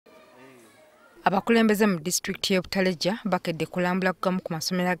Abakulembeze mu disitulikiti y'e Butaleejja bakedde kulambula kugamu ku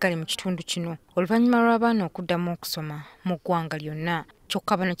masomero agali mu kitundu kino oluvannyuma lw'abaana okuddamu okusoma mu ggwanga lyonna.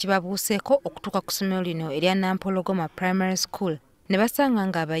 Kyokka bano kibabuuseeko okutuuka ku ssomero lino erya Nampologoma Primary School ne basanga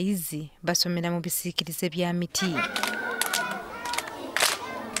ng'abayizi basomera mu bisiikirize bya miti.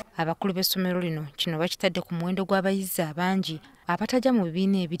 Abakulu b'essomero lino kino bakitadde ku muwendo gw'abayizi abangi abatajja mu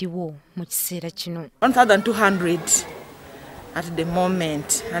bibiina ebiriwo mu kiseera kino. 1,200 at the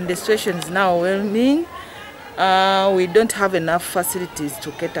moment, and the situation is now overwhelming. We don't have enough facilities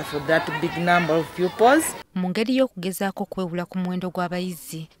to cater for that big number of pupils. Mu ngeri y'okugezaako okwewula ku muwendo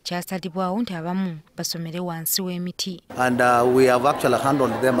gw'abayizi kyasalibwawo nti abamu basomere wansi w'emiti. And we have actually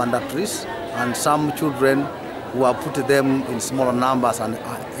handled them under trees, and some children who have put them in smaller numbers and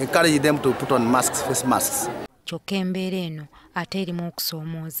encourage them to put on masks, face masks. Kyokka embeera eno ate erimu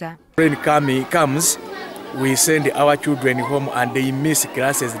okusoomooza. Rain comes, we send our children home and they miss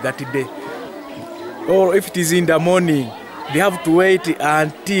classes that day. Or if it is in the morning, they have to wait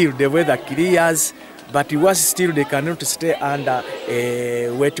until the weather clears, but worse still they cannot stay under a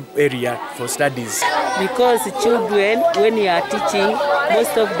wet area for studies. Because children, when you are teaching,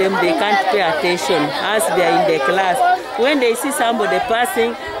 most of them they can't pay attention as they are in the class. When they see somebody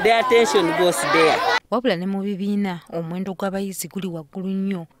passing, their attention goes there. Wabula ne mu bibiina omuwendo gw'abayizi guli waggulu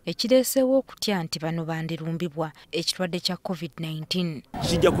nnyo ekireeseewo okutya nti bano bandirumbibwa ekirwadde kya COVID-19.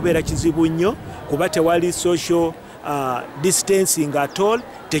 Kijja kubeera kizibu nnyo kuba tewali social distancing at all,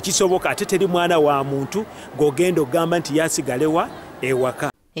 tekisoboka ate teri mwana wa muntu ng'ogenda ogamba nti yasigalewa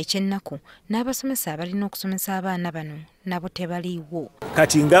ewaka. Ekyennaku n'abasomesa abalina okusomesa abaana bano nabo tebaliiwo.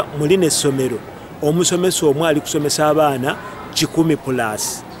 Kati nga mulina essomero omusomesa omu ali kusomesa abaana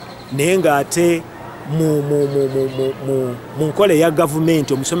 100+, naye ng'ate mu nkola ya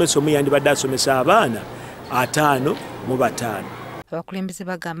gavumenti omusomesa omu yandibadde asomesa abaana 5 mu 5. Abakulembeze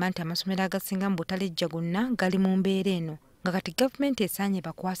bagamba nti amasomero agasinga mu Butaleejja gonna gali mu mbeera eno nga kati gavumenti esaanye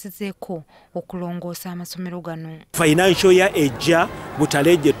bakwasizeeko okulongoosa amasomero gano. Financial year ejja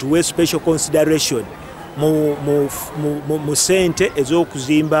Butaleejja tuwe special consideration mu sente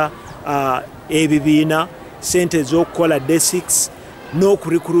ez'okuzimba ebibiina, sente ez'okukola desks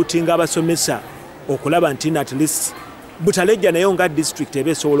n'okurecruitinga abasomesa okulaba nti at least Butaleejja nayo nga district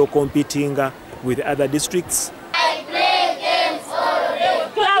eba esobola okompitinga with other districts.